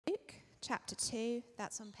chapter 2.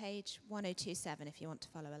 That's on page 1027 if you want to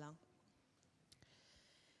follow along.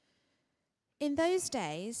 In those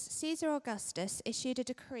days, Caesar Augustus issued a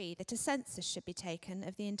decree that a census should be taken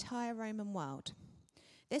of the entire Roman world.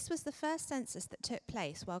 This was the first census that took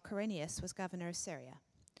place while Quirinius was governor of Syria,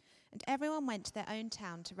 and everyone went to their own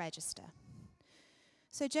town to register.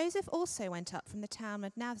 So Joseph also went up from the town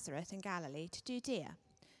of Nazareth in Galilee to Judea,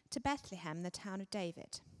 to Bethlehem, the town of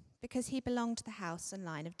David, because he belonged to the house and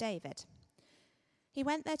line of David. He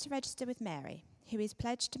went there to register with Mary, who was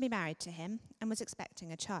pledged to be married to him and was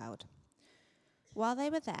expecting a child. While they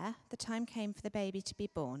were there, the time came for the baby to be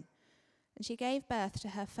born, and she gave birth to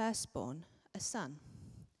her firstborn, a son.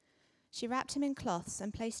 She wrapped him in cloths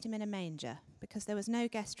and placed him in a manger, because there was no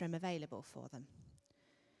guest room available for them.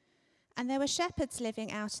 And there were shepherds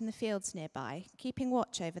living out in the fields nearby, keeping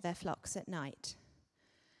watch over their flocks at night.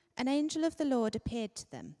 An angel of the Lord appeared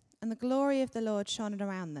to them, and the glory of the Lord shone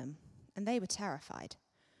around them, and they were terrified.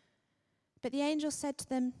 But the angel said to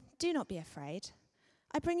them, "Do not be afraid.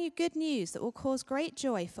 I bring you good news that will cause great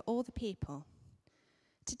joy for all the people.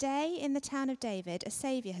 Today, in the town of David, a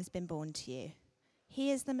Saviour has been born to you.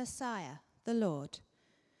 He is the Messiah, the Lord.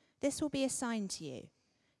 This will be a sign to you.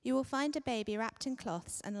 You will find a baby wrapped in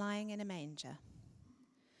cloths and lying in a manger."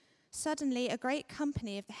 Suddenly, a great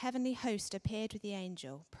company of the heavenly host appeared with the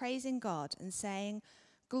angel, praising God and saying,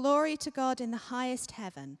 "Glory to God in the highest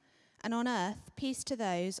heaven, and on earth peace to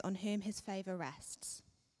those on whom his favour rests."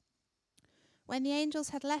 When the angels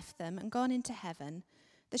had left them and gone into heaven,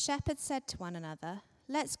 the shepherds said to one another,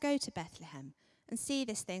 "Let's go to Bethlehem and see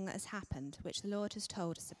this thing that has happened, which the Lord has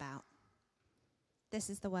told us about." This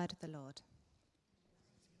is the word of the Lord.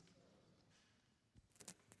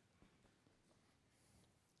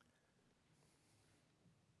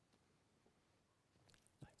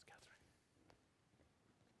 Thanks, Catherine.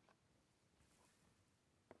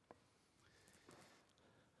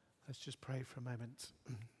 Let's just pray for a moment.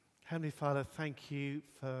 Heavenly Father, thank you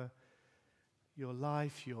for your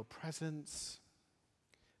life, your presence.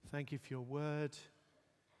 Thank you for your word.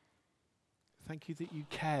 Thank you that you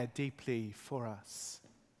care deeply for us,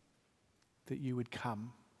 that you would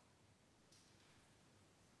come.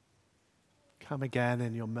 Come again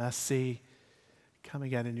in your mercy. Come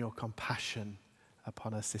again in your compassion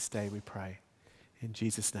upon us this day, we pray. In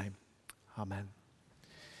Jesus' name, amen.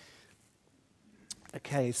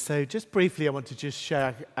 Okay, so just briefly, I want to just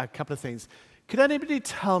share a couple of things. Could anybody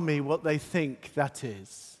tell me what they think that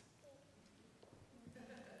is?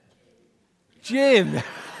 Gin.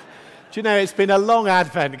 Do you know, it's been a long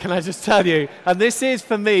Advent, can I just tell you? And this is,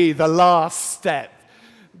 for me, the last step.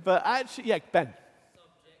 But actually, yeah, Ben.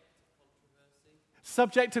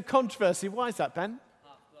 Subject of controversy. Why is that, Ben?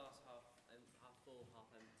 Half glass, half full, half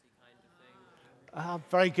empty kind of thing.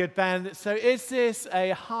 Very good, Ben. So is this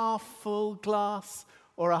a half full glass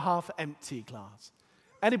or a half empty glass?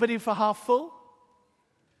 Anybody for half full?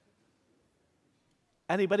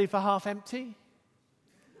 Anybody for half empty?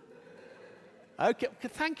 Okay,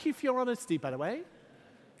 thank you for your honesty, by the way.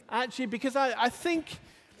 Actually, because I think,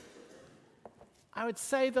 I would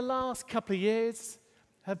say the last couple of years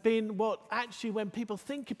have been what actually, when people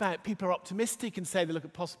think about, people are optimistic and say they look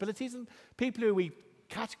at possibilities, and people who we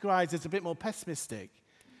categorize as a bit more pessimistic.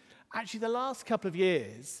 Actually, the last couple of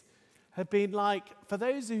years have been like, for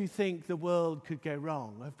those who think the world could go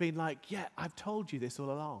wrong, have been like, yeah, I've told you this all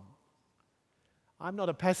along. I'm not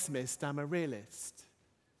a pessimist, I'm a realist.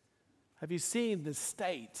 Have you seen the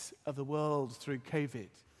state of the world through COVID?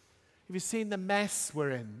 Have you seen the mess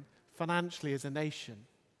we're in financially as a nation?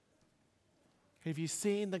 Have you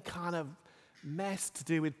seen the kind of mess to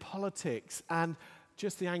do with politics and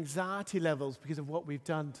just the anxiety levels because of what we've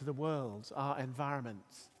done to the world, our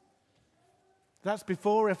environment? That's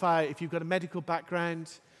before, if you've got a medical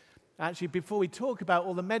background, actually before we talk about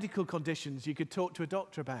all the medical conditions you could talk to a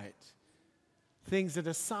doctor about. Things that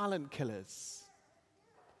are silent killers.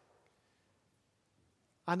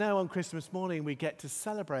 I know on Christmas morning we get to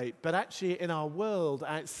celebrate, but actually in our world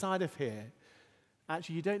outside of here,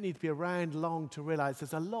 actually you don't need to be around long to realize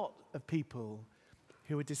there's a lot of people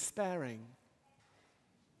who are despairing.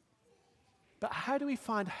 But how do we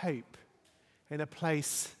find hope in a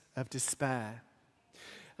place of despair?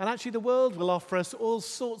 And actually the world will offer us all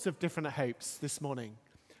sorts of different hopes this morning.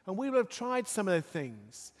 And we will have tried some of the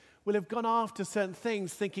things. We'll have gone after certain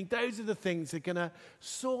things thinking those are the things that are going to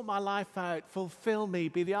sort my life out, fulfill me,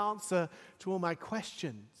 be the answer to all my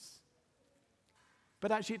questions.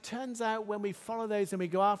 But actually it turns out when we follow those and we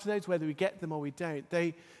go after those, whether we get them or we don't,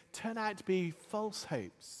 they turn out to be false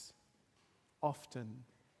hopes, often.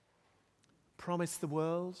 Promised the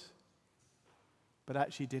world, but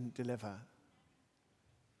actually didn't deliver.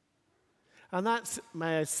 And that's,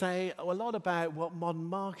 may I say, a lot about what modern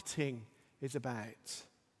marketing is about.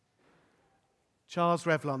 Charles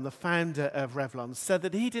Revlon, the founder of Revlon, said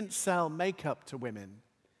that he didn't sell makeup to women.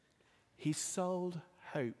 He sold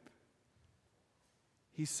hope.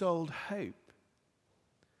 He sold hope.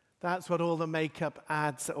 That's what all the makeup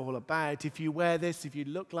ads are all about. If you wear this, if you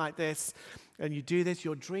look like this, and you do this,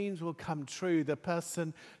 your dreams will come true. The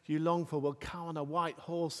person you long for will come on a white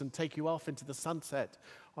horse and take you off into the sunset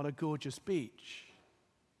on a gorgeous beach.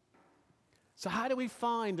 So how do we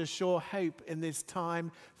find a sure hope in this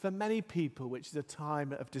time for many people, which is a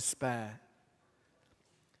time of despair?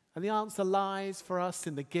 And the answer lies for us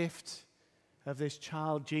in the gift of this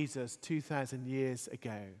child Jesus 2,000 years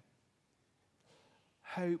ago.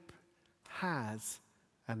 Hope has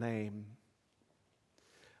a name.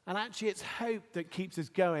 And actually it's hope that keeps us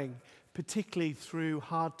going, particularly through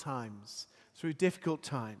hard times, through difficult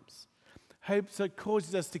times. Hope that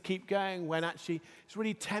causes us to keep going when actually it's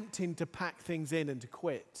really tempting to pack things in and to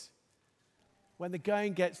quit. When the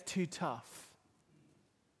going gets too tough.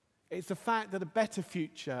 It's the fact that a better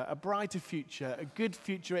future, a brighter future, a good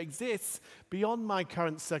future exists beyond my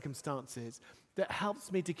current circumstances that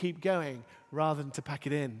helps me to keep going rather than to pack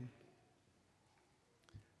it in.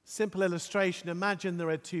 Simple illustration, imagine there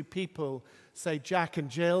are two people, say Jack and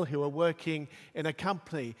Jill, who are working in a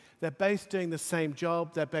company. They're both doing the same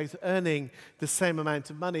job, they're both earning the same amount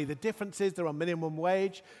of money. The difference is they're on minimum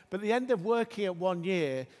wage, but at the end of working at 1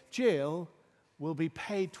 year, Jill will be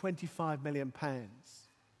paid £25 million.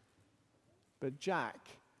 But Jack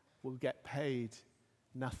will get paid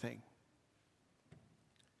nothing.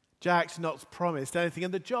 Jack's not promised anything,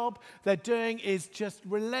 and the job they're doing is just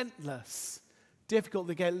relentless. Difficult.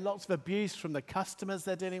 They get lots of abuse from the customers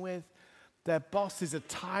they're dealing with. Their boss is a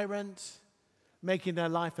tyrant, making their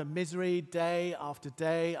life a misery day after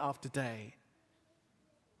day after day.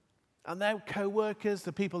 And their co-workers,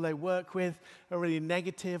 the people they work with, are really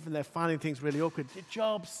negative and they're finding things really awkward. Your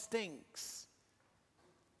job stinks.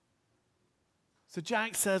 So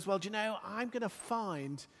Jack says, well, do you know, I'm going to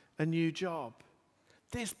find a new job.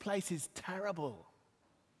 This place is terrible.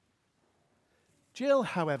 Jill,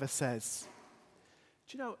 however, says,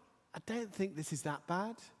 do you know, I don't think this is that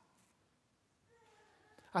bad.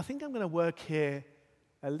 I think I'm going to work here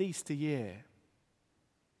at least a year.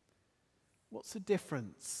 What's the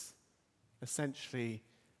difference, essentially,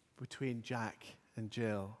 between Jack and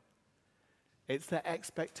Jill? It's their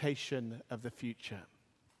expectation of the future.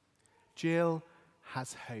 Jill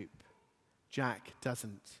has hope. Jack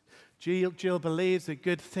doesn't. Jill believes that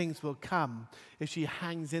good things will come if she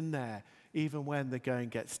hangs in there, even when the going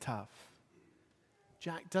gets tough.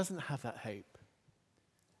 Jack doesn't have that hope,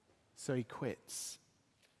 so he quits.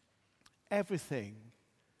 Everything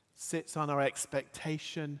sits on our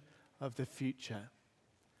expectation of the future.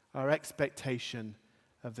 Our expectation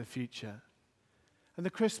of the future. And the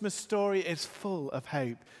Christmas story is full of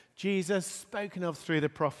hope. Jesus, spoken of through the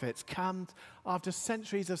prophets, comes after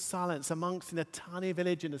centuries of silence amongst in a tiny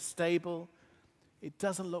village in a stable. It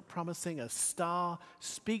doesn't look promising. A star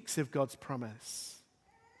speaks of God's promise.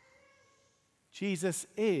 Jesus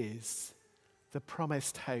is the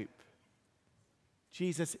promised hope.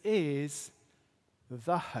 Jesus is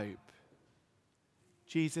the hope.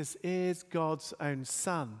 Jesus is God's own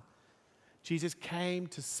Son. Jesus came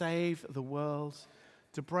to save the world,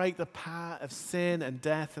 to break the power of sin and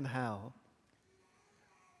death and hell.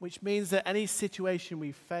 Which means that any situation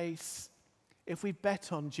we face, if we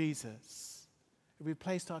bet on Jesus, if we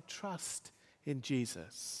placed our trust in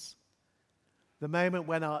Jesus, the moment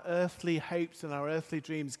when our earthly hopes and our earthly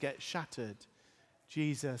dreams get shattered,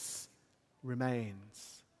 Jesus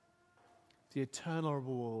remains. The eternal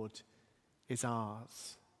reward is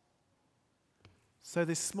ours. So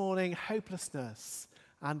this morning, hopelessness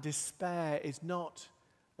and despair is not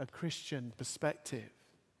a Christian perspective.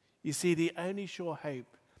 You see, the only sure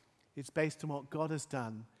hope is based on what God has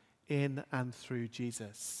done in and through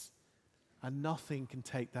Jesus. And nothing can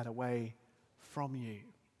take that away from you.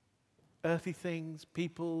 Earthly things,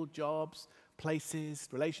 people, jobs, places,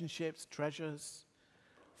 relationships, treasures,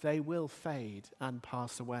 they will fade and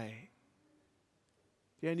pass away.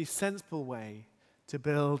 The only sensible way to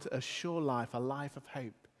build a sure life, a life of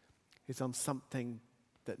hope, is on something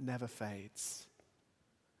that never fades.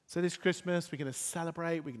 So this Christmas, we're going to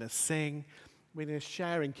celebrate, we're going to sing, we're going to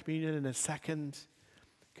share in communion in a second,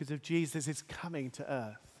 because of Jesus is coming to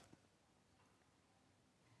earth.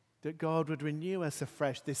 That God would renew us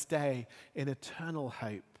afresh this day in eternal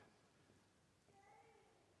hope.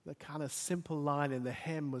 The kind of simple line in the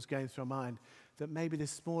hymn was going through my mind, that maybe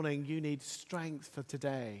this morning you need strength for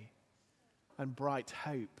today and bright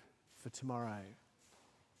hope for tomorrow.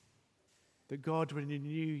 that God will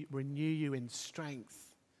renew you in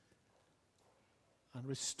strength and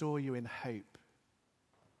restore you in hope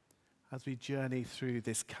as we journey through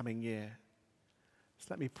this coming year. So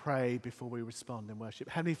let me pray before we respond in worship.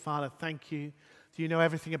 Heavenly Father, thank you. Do you know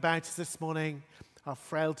everything about us this morning? Our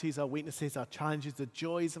frailties, our weaknesses, our challenges, the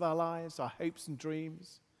joys of our lives, our hopes and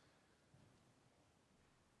dreams.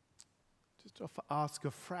 Just to ask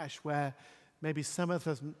afresh where maybe some of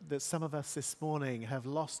us this morning have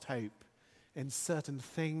lost hope in certain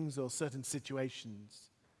things or certain situations.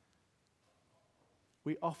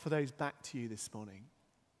 We offer those back to you this morning.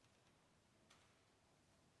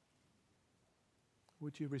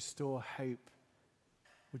 Would you restore hope?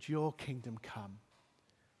 Would your kingdom come?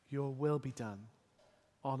 Your will be done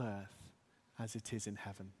on earth as it is in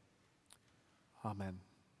heaven. Amen.